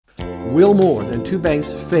Will more than 2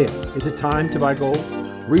 banks fail? Is it time to buy gold?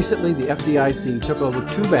 Recently, the FDIC took over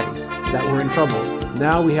 2 banks that were in trouble.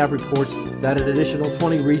 Now we have reports that an additional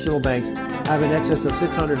 20 regional banks have in excess of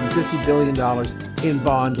 $650 billion in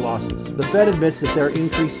bond losses. The Fed admits that their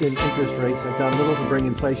increase in interest rates have done little to bring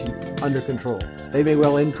inflation under control. They may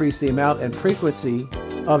well increase the amount and frequency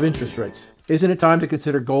of interest rates. Isn't it time to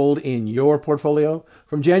consider gold in your portfolio?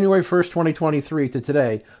 From January 1st, 2023 to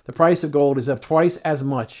today, the price of gold is up twice as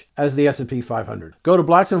much as the S&P 500. Go to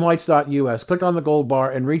blacksandwhites.us, click on the gold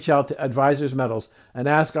bar, and reach out to Advisors Metals and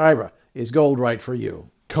ask Ira, is gold right for you?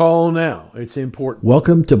 Call now. It's important.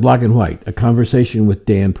 Welcome to Black and White, a conversation with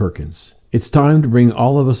Dan Perkins. It's time to bring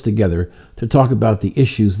all of us together to talk about the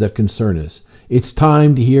issues that concern us. It's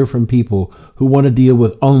time to hear from people who want to deal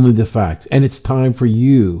with only the facts. And it's time for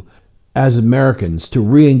you, as Americans, to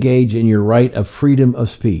re-engage in your right of freedom of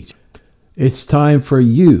speech. It's time for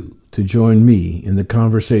you to join me in the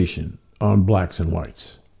conversation on Blacks and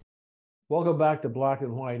Whites. Welcome back to Black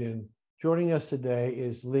and White. And joining us today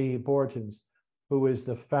is Leigh Bortins, who is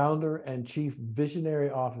the founder and chief visionary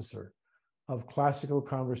officer of Classical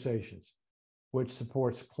Conversations, which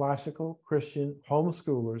supports classical Christian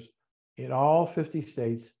homeschoolers in all 50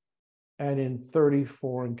 states and in 30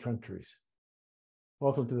 foreign countries.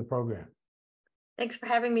 Welcome to the program. Thanks for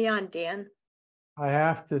having me on, Dan. I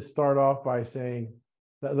have to start off by saying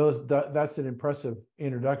that that's an impressive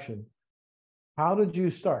introduction. How did you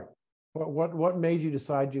start? What made you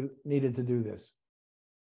decide you needed to do this?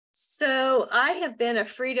 So I have been a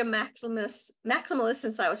freedom maximalist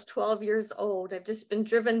since I was 12 years old. I've just been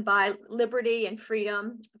driven by liberty and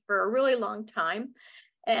freedom for a really long time.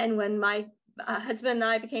 And when my husband and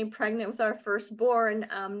I became pregnant with our firstborn,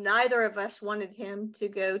 neither of us wanted him to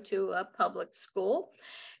go to a public school.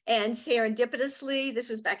 And serendipitously, this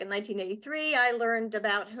was back in 1983, I learned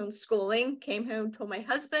about homeschooling, came home, told my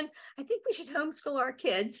husband, I think we should homeschool our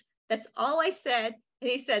kids. That's all I said.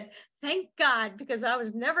 And he said, thank God, because I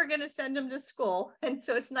was never going to send them to school. And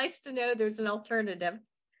so it's nice to know there's an alternative.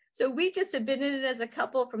 So we just have been in it as a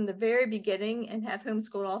couple from the very beginning and have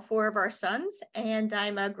homeschooled all 4 of our sons. And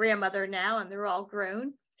I'm a grandmother now, and they're all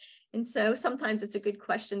grown. And so sometimes it's a good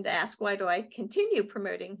question to ask, why do I continue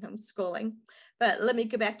promoting homeschooling? But let me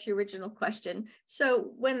go back to your original question.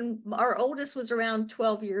 So when our oldest was around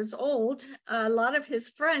 12 years old, a lot of his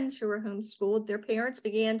friends who were homeschooled, their parents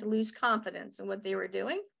began to lose confidence in what they were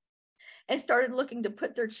doing and started looking to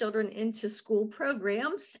put their children into school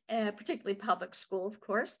programs, particularly public school, of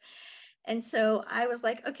course. And so I was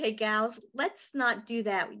like, okay, gals, let's not do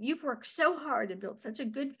that. You've worked so hard and built such a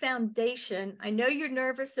good foundation. I know you're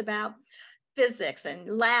nervous about physics and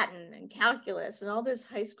Latin and calculus and all those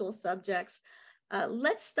high school subjects.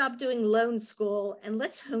 Let's stop doing lone school and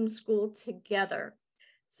let's homeschool together.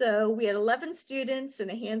 So we had 11 students and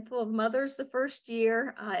a handful of mothers the first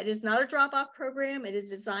year. It is not a drop-off program. It is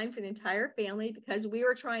designed for the entire family because we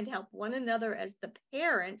were trying to help one another as the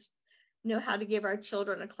parents know how to give our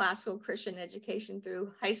children a classical Christian education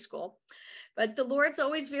through high school. But the Lord's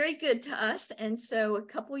always very good to us. And so a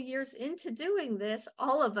couple of years into doing this,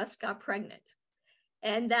 all of us got pregnant.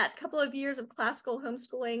 And that couple of years of classical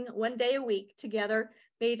homeschooling, 1 day a week together,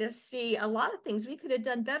 made us see a lot of things we could have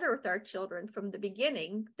done better with our children from the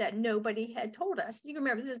beginning that nobody had told us. You can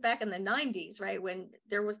remember, this is back in the 90s, right, when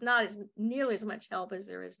there was not nearly as much help as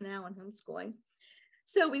there is now in homeschooling.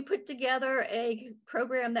 So we put together a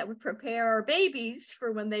program that would prepare our babies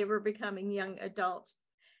for when they were becoming young adults.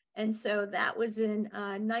 And so that was in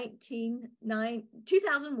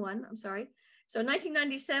 2001, I'm sorry. So in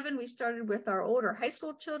 1997, we started with our older high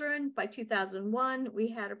school children. By 2001, we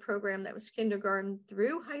had a program that was kindergarten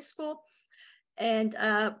through high school. And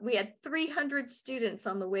we had 300 students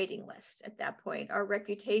on the waiting list at that point. Our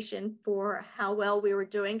reputation for how well we were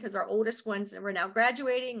doing, because our oldest ones were now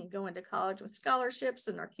graduating and going to college with scholarships,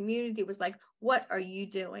 and our community was like, what are you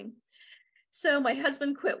doing? So my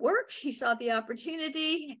husband quit work. He saw the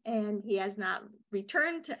opportunity and he has not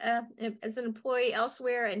returned as an employee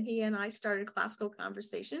elsewhere. And he and I started Classical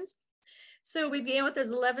Conversations. So we began with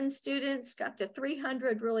those 11 students, got to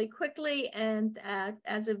 300 really quickly. And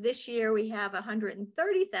as of this year, we have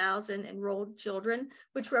 130,000 enrolled children,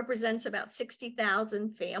 which represents about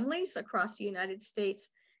 60,000 families across the United States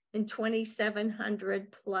and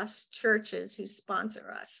 2,700 plus churches who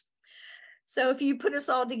sponsor us. So if you put us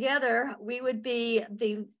all together, we would be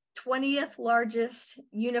the 20th largest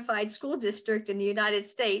unified school district in the United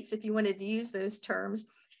States, if you wanted to use those terms.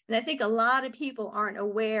 And I think a lot of people aren't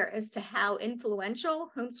aware as to how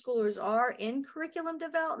influential homeschoolers are in curriculum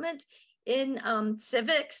development, in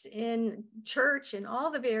civics, in church, and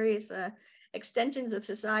all the various extensions of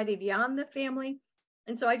society beyond the family.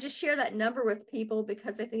 And so I just share that number with people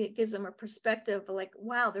because I think it gives them a perspective of like,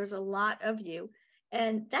 wow, there's a lot of you.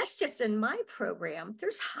 And that's just in my program.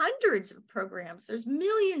 There's hundreds of programs. There's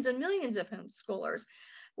millions and millions of homeschoolers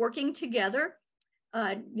working together.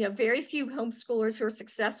 Very few homeschoolers who are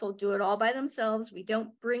successful do it all by themselves. We don't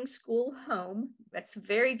bring school home. That's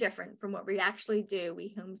very different from what we actually do.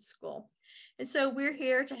 We homeschool. And so we're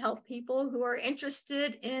here to help people who are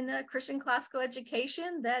interested in a Christian classical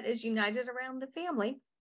education that is united around the family.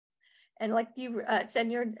 And like you said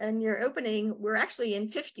in your opening, we're actually in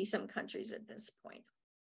 50 some countries at this point.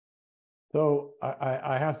 So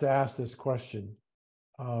I have to ask this question.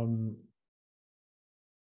 When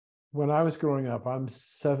I was growing up, I'm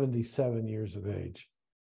 77 years of age.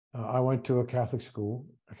 I went to a Catholic school,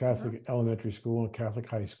 a Catholic elementary school, and a Catholic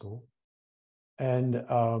high school. And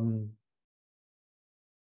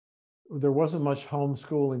there wasn't much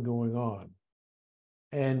homeschooling going on.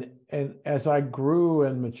 And as I grew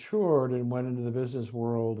and matured and went into the business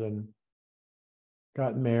world and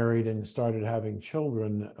got married and started having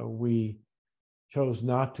children, we chose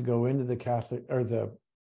not to go into the Catholic or the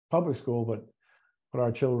public school, but put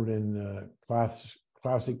our children in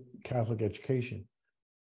classic Catholic education.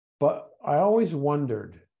 But I always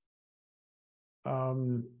wondered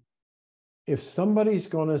if somebody's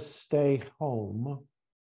going to stay home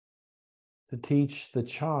to teach the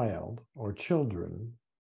child or children,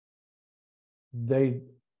 they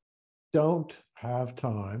don't have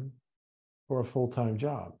time for a full-time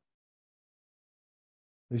job.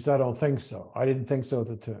 At least I don't think so. I didn't think so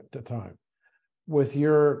at the time. With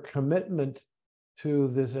your commitment to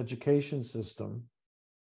this education system,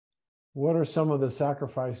 what are some of the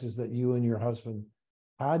sacrifices that you and your husband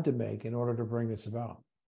had to make in order to bring this about?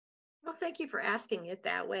 Well, thank you for asking it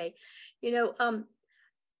that way.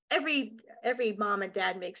 Every mom and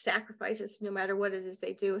dad makes sacrifices no matter what it is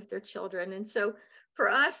they do with their children. And so for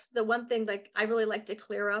us, the one thing like I really like to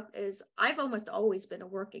clear up is I've almost always been a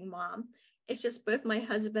working mom. It's just both my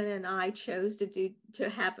husband and I chose to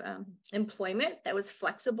have employment that was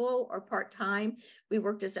flexible or part-time. We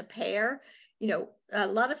worked as a pair. A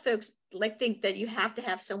lot of folks think that you have to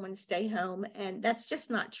have someone stay home, and that's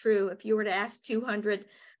just not true. If you were to ask 200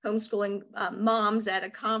 homeschooling moms at a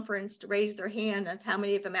conference to raise their hand of how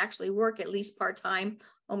many of them actually work at least part-time,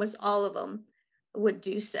 almost all of them would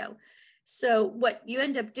do so. So what you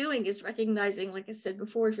end up doing is recognizing, like I said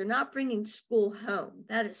before, if you're not bringing school home,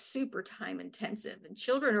 that is super time intensive, and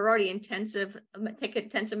children are already take an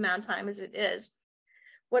intensive amount of time as it is.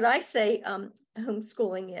 What I say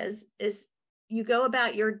homeschooling is you go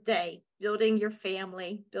about your day, building your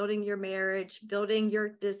family, building your marriage, building your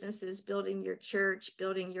businesses, building your church,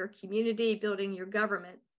 building your community, building your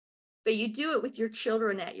government, but you do it with your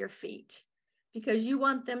children at your feet, because you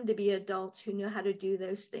want them to be adults who know how to do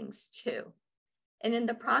those things too. And in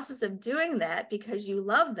the process of doing that, because you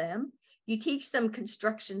love them, you teach them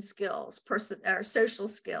construction skills, or social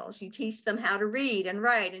skills. You teach them how to read and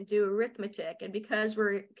write and do arithmetic. And because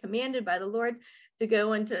we're commanded by the Lord to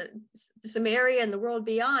go into Samaria and the world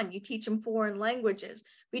beyond, you teach them foreign languages.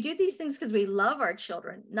 We do these things because we love our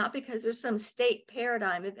children, not because there's some state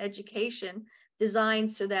paradigm of education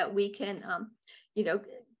designed so that we can,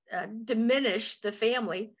 diminish the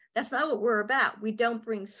family. That's not what we're about. We don't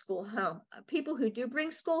bring school home. People who do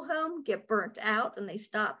bring school home get burnt out and they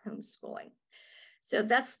stop homeschooling. So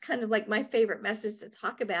that's kind of like my favorite message to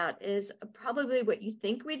talk about is probably what you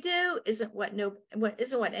think we do isn't what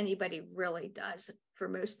anybody really does for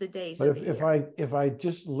most of the days. But if I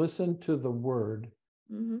just listen to the word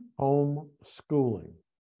homeschooling,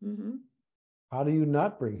 how do you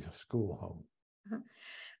not bring school home?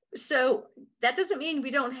 So that doesn't mean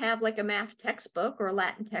we don't have like a math textbook or a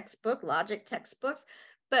Latin textbook, logic textbooks,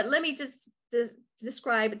 but let me just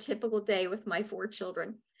describe a typical day with my 4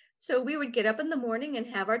 children. So we would get up in the morning and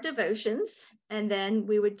have our devotions, and then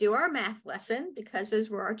we would do our math lesson, because those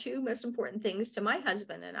were our 2 most important things to my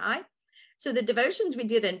husband and I. So the devotions we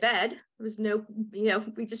did in bed. There was no,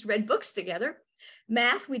 we just read books together.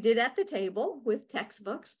 Math we did at the table with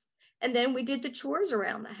textbooks. And then we did the chores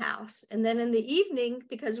around the house. And then in the evening,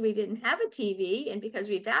 because we didn't have a TV and because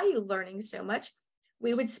we value learning so much,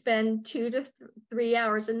 we would spend 2 to 3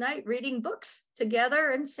 hours a night reading books together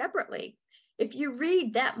and separately. If you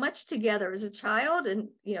read that much together as a child and,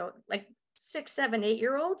 like 6, 7,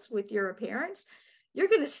 8-year-olds with your parents, you're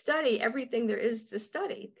going to study everything there is to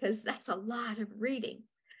study, because that's a lot of reading.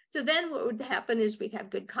 So then what would happen is we'd have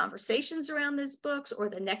good conversations around those books, or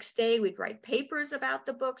the next day we'd write papers about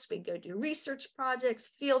the books. We'd go do research projects,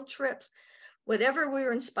 field trips, whatever we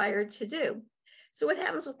were inspired to do. So what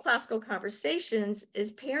happens with classical conversations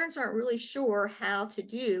is parents aren't really sure how to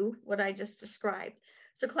do what I just described.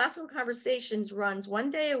 So Classroom Conversations runs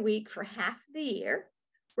 1 day a week for half the year,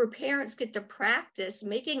 where parents get to practice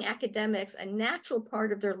making academics a natural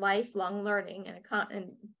part of their lifelong learning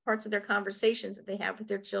and parts of their conversations that they have with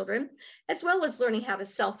their children, as well as learning how to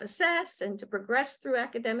self-assess and to progress through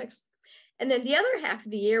academics. And then the other half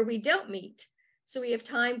of the year, we don't meet. So we have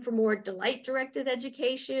time for more delight-directed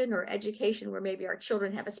education, or education where maybe our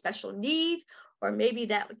children have a special need, or maybe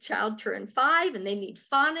that child turned 5 and they need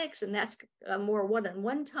phonics, and that's more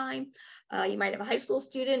one-on-one time. You might have a high school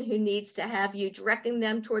student who needs to have you directing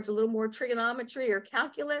them towards a little more trigonometry or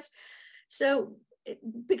calculus. So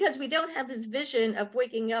because we don't have this vision of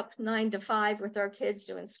waking up 9 to 5 with our kids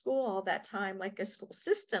doing school all that time like a school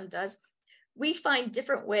system does, we find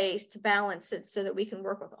different ways to balance it so that we can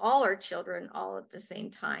work with all our children all at the same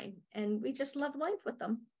time. And we just love life with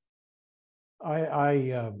them.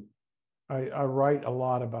 I write a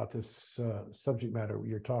lot about this subject matter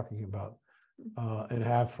you're talking about, and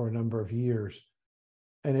have for a number of years.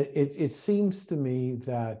 And it seems to me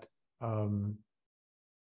that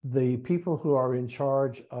the people who are in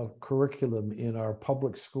charge of curriculum in our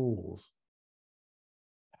public schools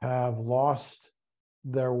have lost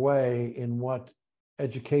their way in what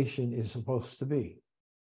education is supposed to be.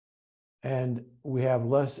 And we have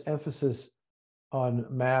less emphasis on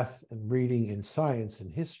math and reading and science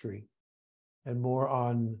and history, and more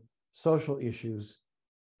on social issues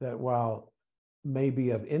that, while may be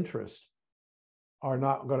of interest, are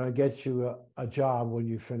not going to get you a job when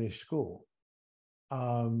you finish school.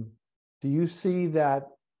 Do you see that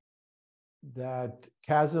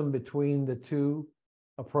chasm between the two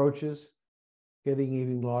approaches getting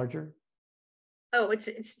even larger? Oh,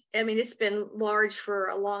 it's been large for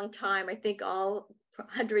a long time. I think all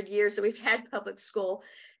 100 years that we've had public school,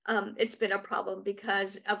 it's been a problem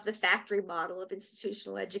because of the factory model of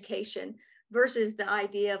institutional education versus the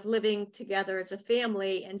idea of living together as a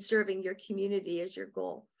family and serving your community as your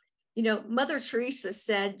goal. You know, Mother Teresa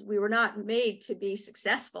said we were not made to be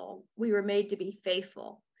successful, we were made to be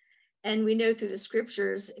faithful. And we know through the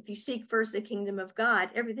scriptures, if you seek first the kingdom of God,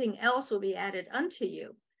 everything else will be added unto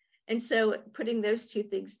you. And so putting those two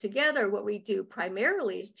things together, what we do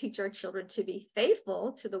primarily is teach our children to be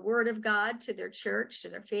faithful to the word of God, to their church, to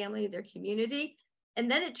their family, their community. And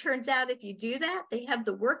then it turns out if you do that, they have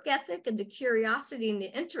the work ethic and the curiosity and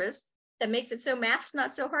the interest that makes it so math's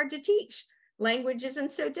not so hard to teach. Language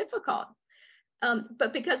isn't so difficult.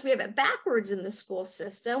 But because we have it backwards in the school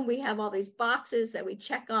system, we have all these boxes that we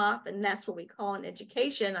check off, and that's what we call an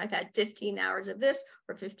education. I've had 15 hours of this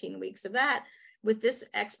or 15 weeks of that with this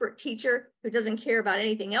expert teacher who doesn't care about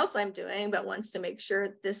anything else I'm doing, but wants to make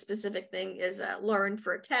sure this specific thing is learned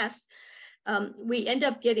for a test. We end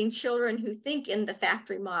up getting children who think in the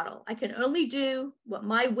factory model. I can only do what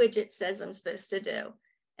my widget says I'm supposed to do.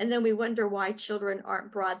 And then we wonder why children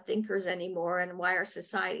aren't broad thinkers anymore and why our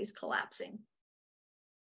society is collapsing.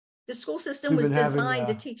 The school system was designed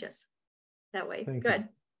to teach us that way. Good.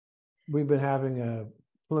 We've been having a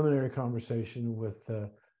preliminary conversation with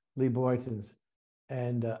Leigh Bortins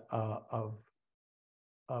and of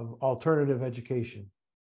alternative education,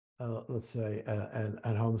 let's say, and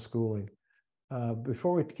homeschooling.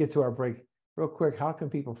 Before we get to our break, real quick, how can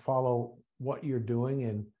people follow what you're doing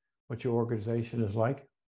and what your organization is like?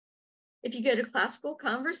 If you go to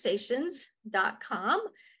classicalconversations.com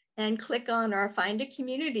and click on our Find a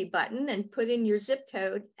Community button and put in your zip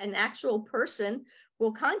code, an actual person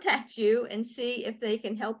will contact you and see if they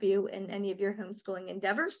can help you in any of your homeschooling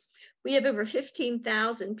endeavors. We have over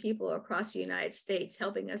 15,000 people across the United States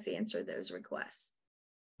helping us answer those requests.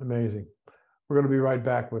 Amazing. We're going to be right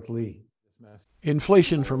back with Leigh.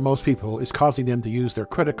 Inflation for most people is causing them to use their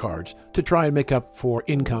credit cards to try and make up for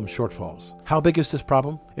income shortfalls. How big is this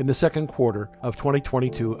problem? In the second quarter of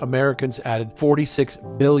 2022, Americans added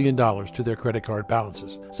 $46 billion to their credit card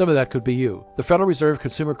balances. Some of that could be you. The Federal Reserve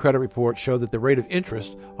Consumer Credit Report showed that the rate of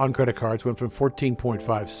interest on credit cards went from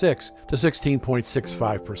 14.56 to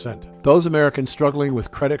 16.65%. Those Americans struggling with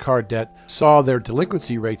credit card debt saw their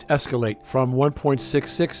delinquency rates escalate from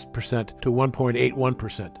 1.66% to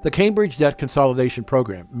 1.81%. The Cambridge Debt Consolidation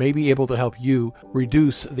Program may be able to help you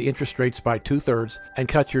reduce the interest rates by 2/3 and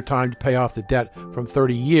cut your time to pay off the debt from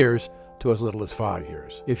 30 years to as little as 5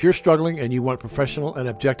 years. If you're struggling and you want professional and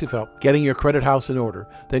objective help getting your credit house in order,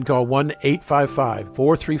 then call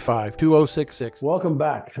 1-855-435-2066. Welcome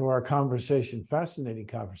back to our conversation, fascinating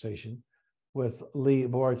conversation with Leigh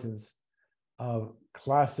Bortins of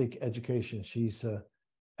Classic Education. She's an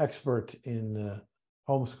expert in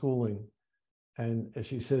homeschooling. And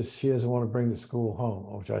she says she doesn't want to bring the school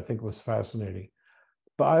home, which I think was fascinating.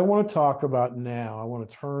 But I want to talk about now, I want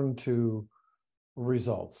to turn to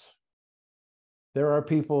results. There are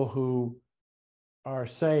people who are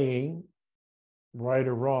saying, right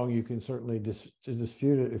or wrong, you can certainly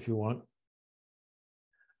dispute it if you want,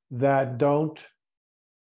 that don't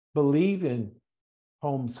believe in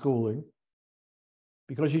homeschooling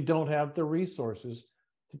because you don't have the resources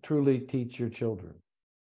to truly teach your children.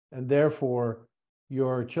 And therefore,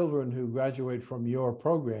 your children who graduate from your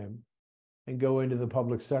program and go into the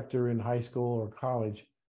public sector in high school or college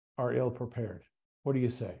are ill prepared. What do you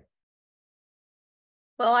say?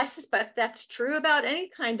 Well, I suspect that's true about any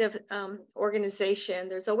kind of organization.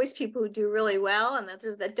 There's always people who do really well and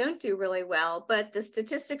others that don't do really well. But the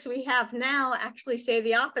statistics we have now actually say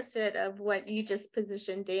the opposite of what you just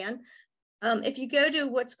positioned, Dan. If you go to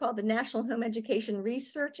what's called the National Home Education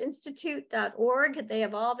Research Institute.org, they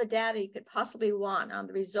have all the data you could possibly want on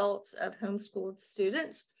the results of homeschooled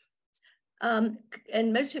students.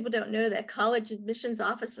 And most people don't know that college admissions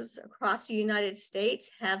offices across the United States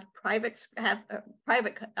have private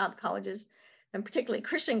colleges, and particularly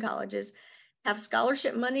Christian colleges, have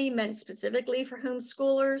scholarship money meant specifically for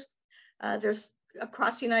homeschoolers. There's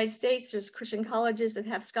across the United States, there's Christian colleges that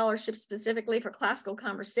have scholarships specifically for classical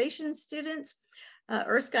conversation students.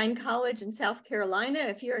 Erskine College in South Carolina,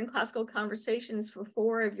 if you're in classical conversations for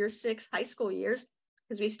 4 of your 6 high school years,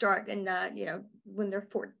 because we start in, when they're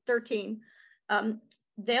 13,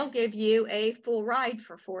 they'll give you a full ride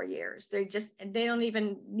for 4 years. They don't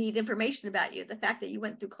even need information about you. The fact that you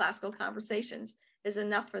went through classical conversations is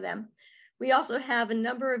enough for them. We also have a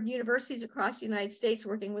number of universities across the United States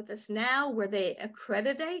working with us now where they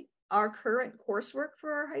accreditate our current coursework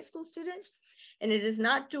for our high school students, and it is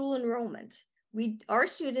not dual enrollment. Our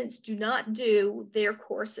students do not do their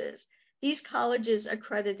courses. These colleges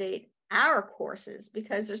accreditate our courses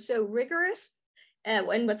because they're so rigorous and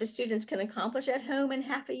what the students can accomplish at home in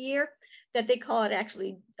half a year that they call it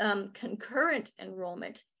actually concurrent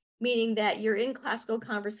enrollment, meaning that you're in classical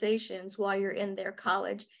conversations while you're in their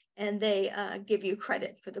college, and they give you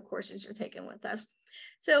credit for the courses you're taking with us.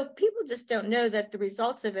 So people just don't know that the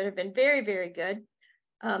results of it have been very, very good.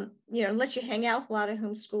 Unless you hang out with a lot of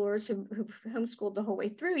homeschoolers who've homeschooled the whole way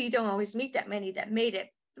through, you don't always meet that many that made it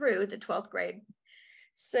through the 12th grade.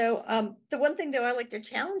 So the one thing that I like to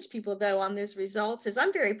challenge people, though, on these results is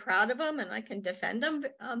I'm very proud of them and I can defend them,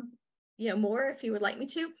 more if you would like me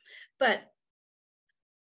to, but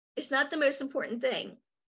it's not the most important thing.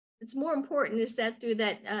 It's more important is that through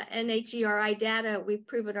that NHERI data, we've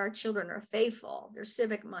proven our children are faithful, they're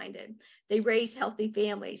civic minded, they raise healthy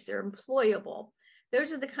families, they're employable.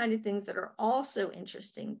 Those are the kind of things that are also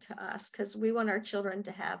interesting to us because we want our children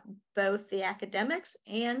to have both the academics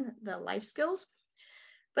and the life skills.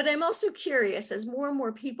 But I'm also curious, as more and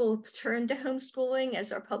more people turn to homeschooling,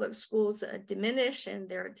 as our public schools diminish and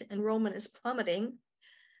their enrollment is plummeting,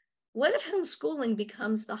 what if homeschooling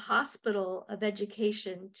becomes the hospital of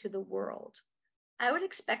education to the world? I would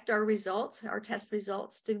expect our test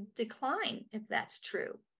results to decline if that's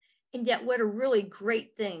true. And yet what a really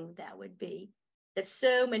great thing that would be, that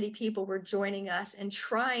so many people were joining us and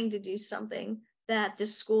trying to do something that the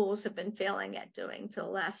schools have been failing at doing for the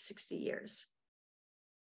last 60 years.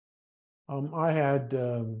 I had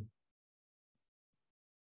a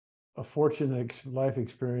fortunate life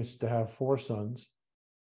experience to have 4 sons.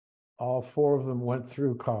 All 4 of them went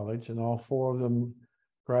through college and all 4 of them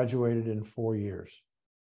graduated in 4 years.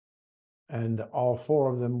 And all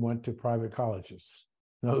 4 of them went to private colleges,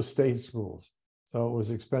 no state schools. So it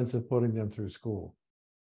was expensive putting them through school.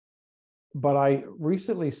 But I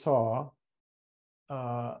recently saw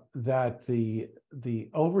that the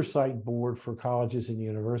oversight board for colleges and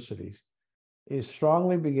universities is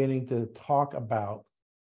strongly beginning to talk about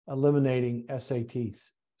eliminating SAT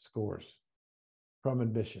scores from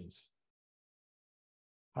admissions.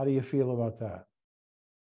 How do you feel about that?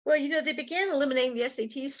 Well, they began eliminating the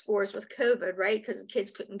SAT scores with COVID, right? Because the kids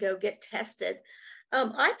couldn't go get tested.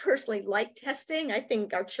 I personally like testing. I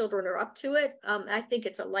think our children are up to it. I think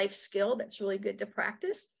it's a life skill that's really good to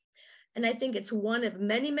practice. And I think it's one of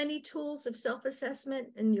many, many tools of self-assessment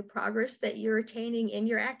and your progress that you're attaining in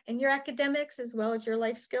your academics as well as your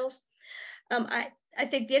life skills. I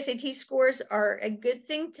think the SAT scores are a good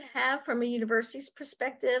thing to have from a university's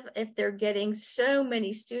perspective if they're getting so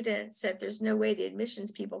many students that there's no way the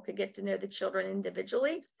admissions people could get to know the children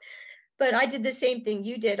individually. But I did the same thing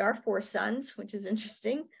you did. Our 4 sons, which is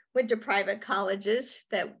interesting, went to private colleges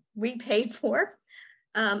that we paid for.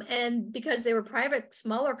 And because they were private,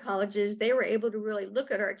 smaller colleges, they were able to really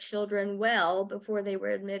look at our children well before they were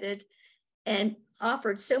admitted and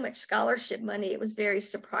offered so much scholarship money. It was very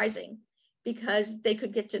surprising because they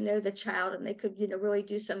could get to know the child and they could, really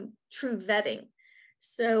do some true vetting.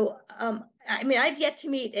 So, I mean, I've yet to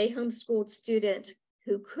meet a homeschooled student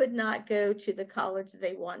who could not go to the college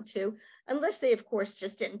they want to, unless they, of course,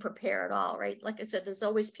 just didn't prepare at all, right? Like I said, there's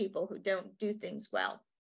always people who don't do things well.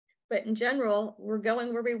 But in general, we're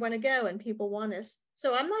going where we want to go and people want us.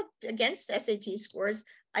 So I'm not against SAT scores.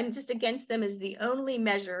 I'm just against them as the only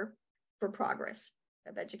measure for progress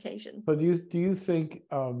of education. But do you think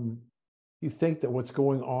that what's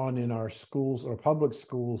going on in our schools or public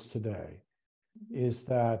schools today is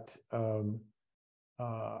that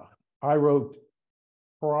I wrote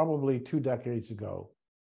probably 2 decades ago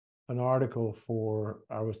an article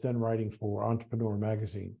I was then writing for Entrepreneur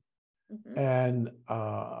Magazine. And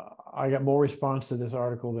I got more response to this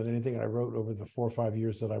article than anything I wrote over the 4 or 5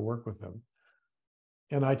 years that I worked with them.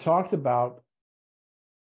 And I talked about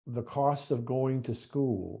the cost of going to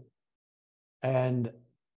school and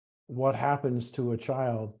what happens to a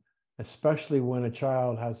child, especially when a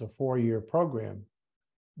child has a 4-year program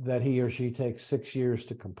that he or she takes 6 years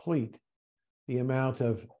to complete. The amount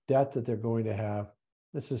of debt that they're going to have,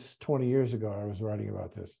 this is 20 years ago I was writing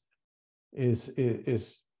about this,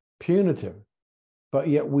 is punitive. But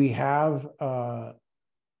yet we have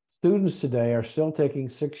students today are still taking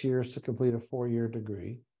 6 years to complete a 4-year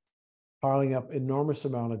degree, piling up enormous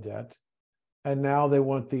amount of debt. And now they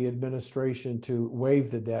want the administration to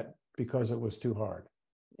waive the debt because it was too hard.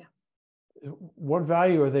 Yeah. What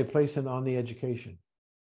value are they placing on the education?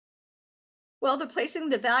 Well, they're placing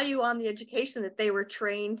the value on the education that they were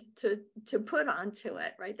trained to put onto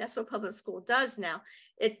it, right? That's what public school does now.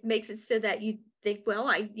 It makes it so that you think, well,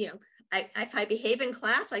 if I behave in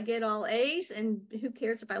class, I get all A's, and who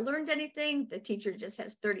cares if I learned anything? The teacher just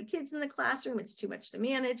has 30 kids in the classroom. It's too much to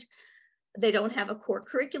manage. They don't have a core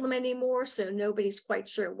curriculum anymore, so nobody's quite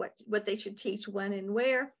sure what they should teach when and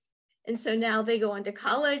where. And so now they go on to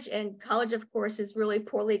college, and college, of course, is really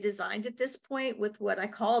poorly designed at this point with what I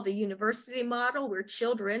call the university model, where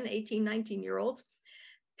children, 18, 19-year-olds,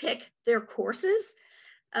 pick their courses.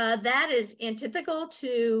 That is antithetical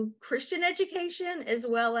to Christian education as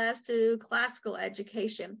well as to classical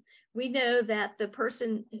education. We know that the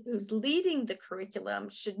person who's leading the curriculum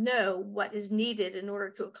should know what is needed in order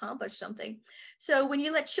to accomplish something. So when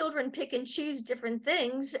you let children pick and choose different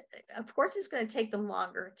things, of course, it's going to take them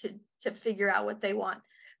longer to figure out what they want,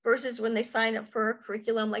 versus when they sign up for a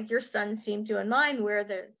curriculum like your son seemed to in mine, where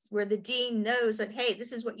the dean knows that, hey,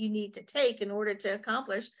 this is what you need to take in order to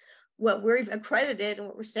accomplish what we've accredited and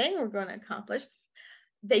what we're saying we're going to accomplish.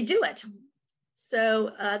 They do it.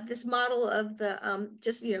 So this model of the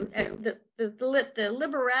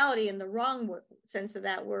liberality in the wrong sense of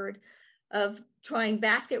that word, of trying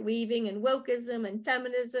basket weaving and wokeism and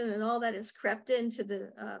feminism and all that has crept into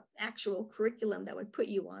the actual curriculum that would put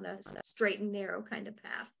you on a straight and narrow kind of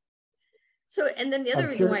path. So, and then the other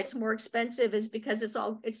reason why it's more expensive is because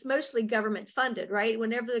it's mostly government funded, right?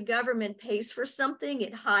 Whenever the government pays for something,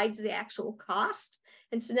 it hides the actual cost.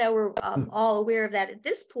 And so now we're all aware of that at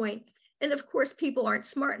this point. And of course, people aren't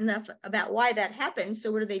smart enough about why that happens.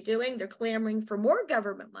 So what are they doing? They're clamoring for more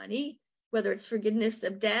government money, whether it's forgiveness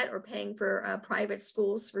of debt or paying for private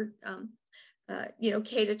schools for,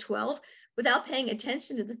 K to 12, without paying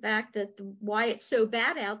attention to the fact that why it's so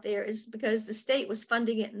bad out there is because the state was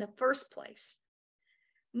funding it in the first place.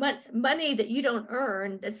 Money that you don't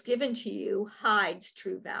earn, that's given to you, hides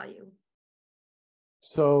true value.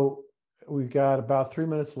 So we've got about 3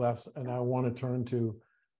 minutes left, and I want to turn to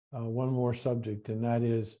one more subject, and that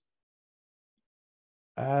is,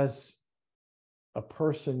 as a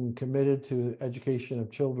person committed to education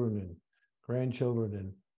of children and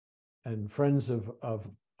grandchildren and friends of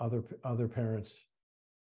other parents,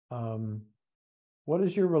 what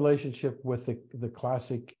is your relationship with the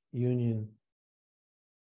classic union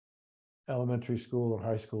elementary school or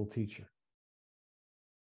high school teacher?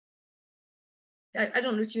 I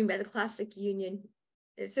don't know what you mean by the classic union.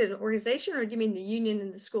 Is it an organization, or do you mean the union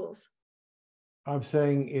in the schools? I'm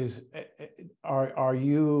saying have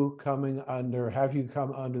you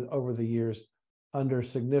come under over the years under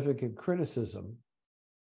significant criticism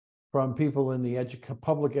from people in the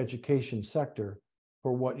public education sector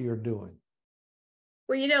for what you're doing?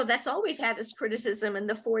 Well, that's all we've had is criticism in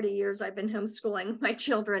the 40 years I've been homeschooling my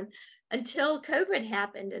children, until COVID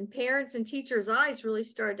happened and parents and teachers' eyes really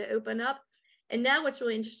started to open up. And now what's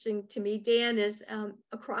really interesting to me, Dan, is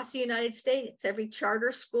across the United States, every charter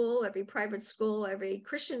school, every private school, every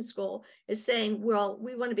Christian school is saying, well,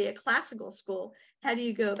 we want to be a classical school. How do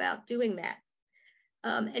you go about doing that?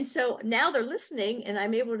 And so now they're listening, and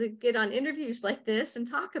I'm able to get on interviews like this and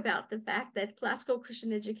talk about the fact that classical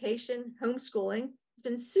Christian education, homeschooling, has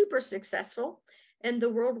been super successful, and the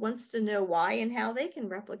world wants to know why and how they can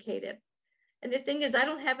replicate it. And the thing is, I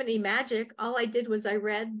don't have any magic. All I did was I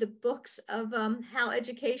read the books of how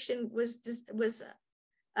education was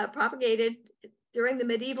propagated during the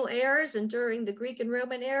medieval eras and during the Greek and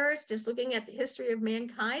Roman eras, just looking at the history of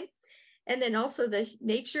mankind. And then also the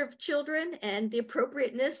nature of children and the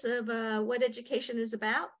appropriateness of what education is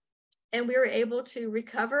about. And we were able to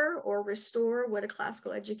recover or restore what a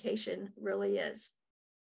classical education really is.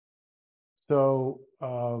 So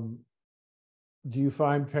do you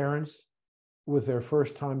find parents with their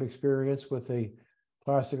first time experience with a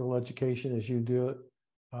classical education as you do it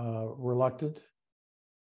reluctant?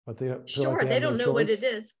 But they feel like they don't know what choice? it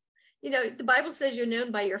is. You know, the Bible says you're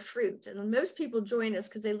known by your fruit. And most people join us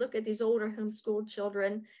because they look at these older homeschooled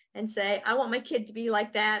children and say, I want my kid to be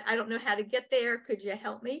like that. I don't know how to get there. Could you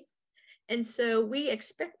help me? And so we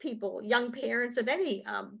expect people, young parents of any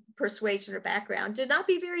persuasion or background, to not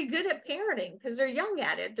be very good at parenting because they're young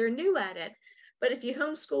at it. They're new at it. But if you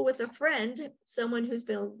homeschool with a friend, someone who's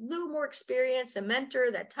been a little more experienced, a mentor,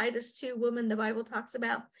 that Titus 2 woman the Bible talks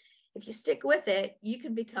about, if you stick with it, you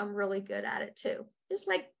can become really good at it too. Just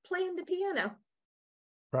like playing the piano.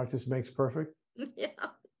 Practice makes perfect. Yeah.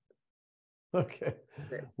 Okay.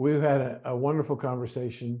 We've had a wonderful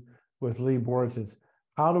conversation with Leigh Bortins.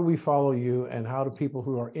 How do we follow you, and how do people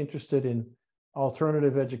who are interested in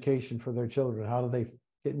alternative education for their children, how do they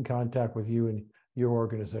get in contact with you and your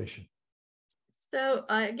organization? So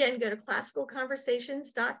again, go to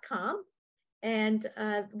classicalconversations.com. And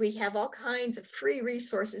we have all kinds of free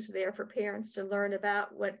resources there for parents to learn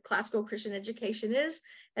about what classical Christian education is,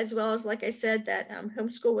 as well as, like I said, that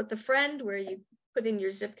homeschool with a friend, where you put in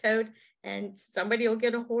your zip code and somebody will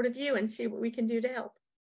get a hold of you and see what we can do to help.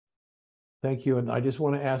 Thank you. And I just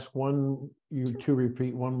want to ask to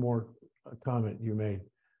repeat one more comment you made.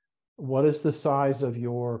 What is the size of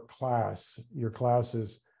your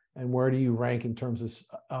classes, and where do you rank in terms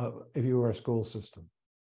of if you were a school system?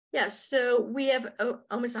 Yes, so we have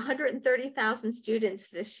almost 130,000 students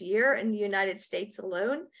this year in the United States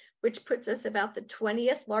alone, which puts us about the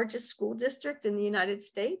 20th largest school district in the United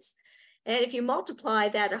States. And if you multiply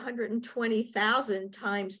that 120,000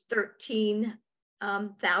 times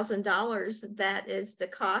 $13,000, that is the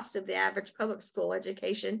cost of the average public school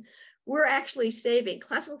education, we're actually saving,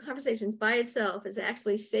 Classical Conversations by itself is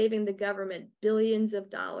actually saving the government billions of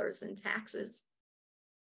dollars in taxes.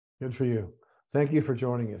 Good for you. Thank you for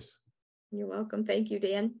joining us. You're welcome. Thank you,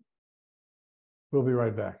 Dan. We'll be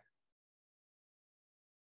right back.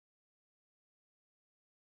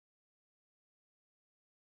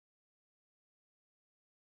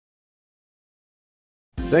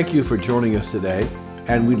 Thank you for joining us today,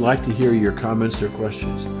 and we'd like to hear your comments or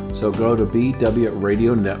questions. So go to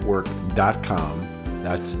bwradionetwork.com.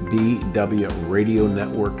 That's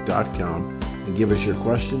bwradionetwork.com, and give us your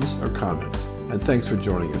questions or comments. And thanks for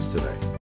joining us today.